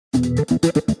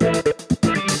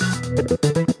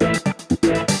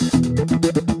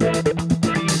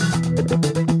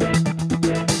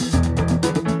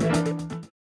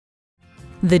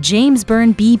The James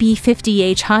Burn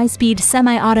BB50H high-speed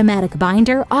semi-automatic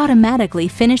binder automatically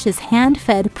finishes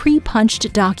hand-fed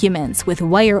pre-punched documents with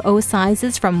wire O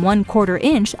sizes from 1/4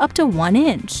 inch up to 1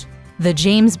 inch. The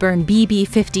James Burn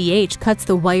BB50H cuts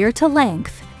the wire to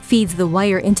length, feeds the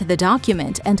wire into the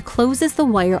document, and closes the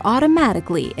wire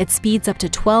automatically at speeds up to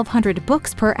 1,200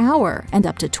 books per hour and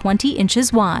up to 20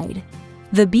 inches wide.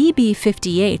 The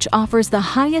BB50H offers the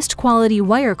highest quality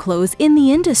wire close in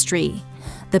the industry.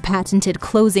 The patented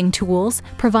closing tools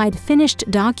provide finished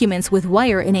documents with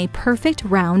wire in a perfect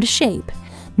round shape.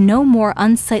 No more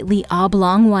unsightly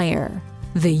oblong wire.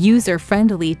 The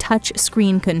user-friendly touch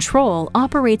screen control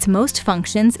operates most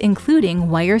functions including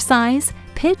wire size,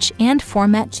 pitch, and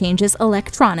format changes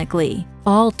electronically.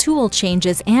 All tool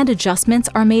changes and adjustments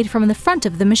are made from the front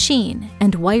of the machine,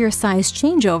 and wire size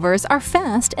changeovers are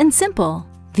fast and simple.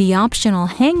 The optional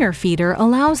hanger feeder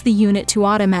allows the unit to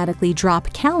automatically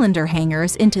drop calendar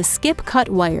hangers into skip-cut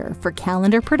wire for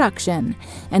calendar production,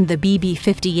 and the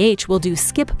BB50H will do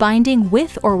skip binding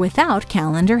with or without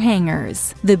calendar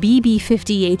hangers. The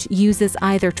BB50H uses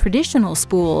either traditional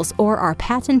spools or our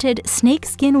patented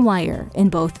snakeskin wire in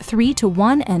both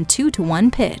 3:1 and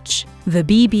 2:1 pitch. The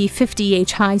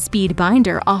BB50H high-speed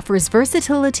binder offers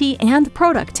versatility and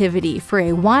productivity for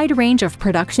a wide range of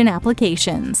production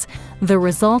applications, the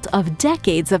result of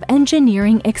decades of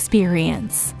engineering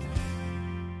experience.